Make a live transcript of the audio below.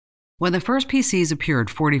When the first PCs appeared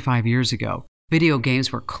 45 years ago, video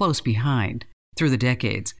games were close behind. Through the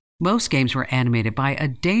decades, most games were animated by a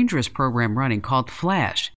dangerous program running called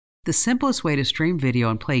Flash, the simplest way to stream video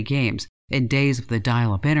and play games in days of the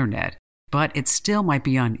dial-up internet. But it still might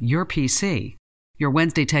be on your PC. Your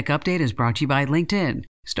Wednesday Tech Update is brought to you by LinkedIn.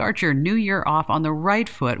 Start your new year off on the right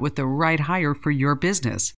foot with the right hire for your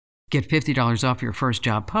business. Get $50 off your first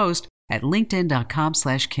job post at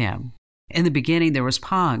linkedin.com/Kim. In the beginning, there was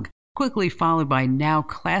Pong, quickly followed by now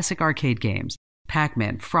classic arcade games,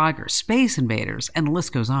 Pac-Man, Frogger, Space Invaders, and the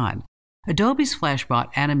list goes on. Adobe's Flash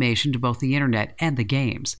brought animation to both the internet and the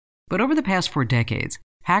games. But over the past 4 decades,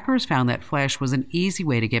 hackers found that Flash was an easy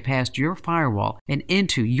way to get past your firewall and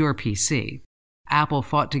into your PC. Apple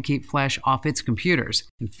fought to keep Flash off its computers.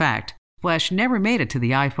 In fact, Flash never made it to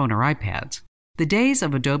the iPhone or iPads. The days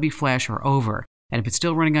of Adobe Flash are over, and if it's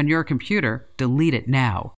still running on your computer, delete it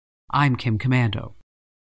now. I'm Kim Commando.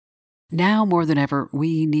 Now more than ever,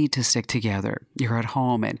 we need to stick together. You're at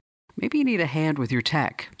home and maybe you need a hand with your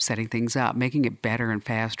tech, setting things up, making it better and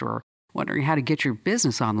faster, or wondering how to get your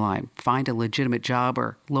business online, find a legitimate job,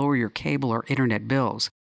 or lower your cable or internet bills.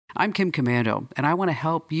 I'm Kim Commando, and I want to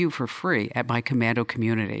help you for free at my Commando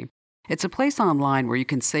community. It's a place online where you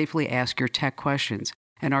can safely ask your tech questions,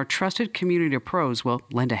 and our trusted community of pros will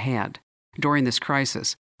lend a hand. During this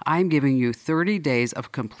crisis, I'm giving you 30 days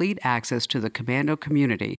of complete access to the Commando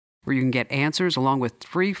community, where you can get answers along with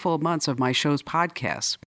 3 full months of my show's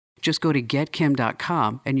podcasts. Just go to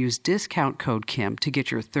getkim.com and use discount code Kim to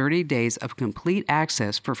get your 30 days of complete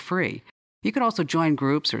access for free. You can also join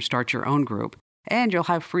groups or start your own group, and you'll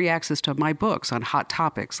have free access to my books on hot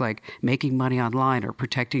topics like making money online or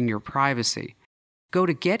protecting your privacy. Go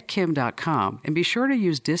to getkim.com and be sure to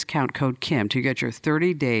use discount code Kim to get your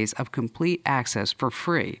 30 days of complete access for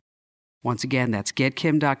free. Once again, that's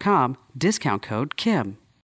getkim.com, discount code Kim.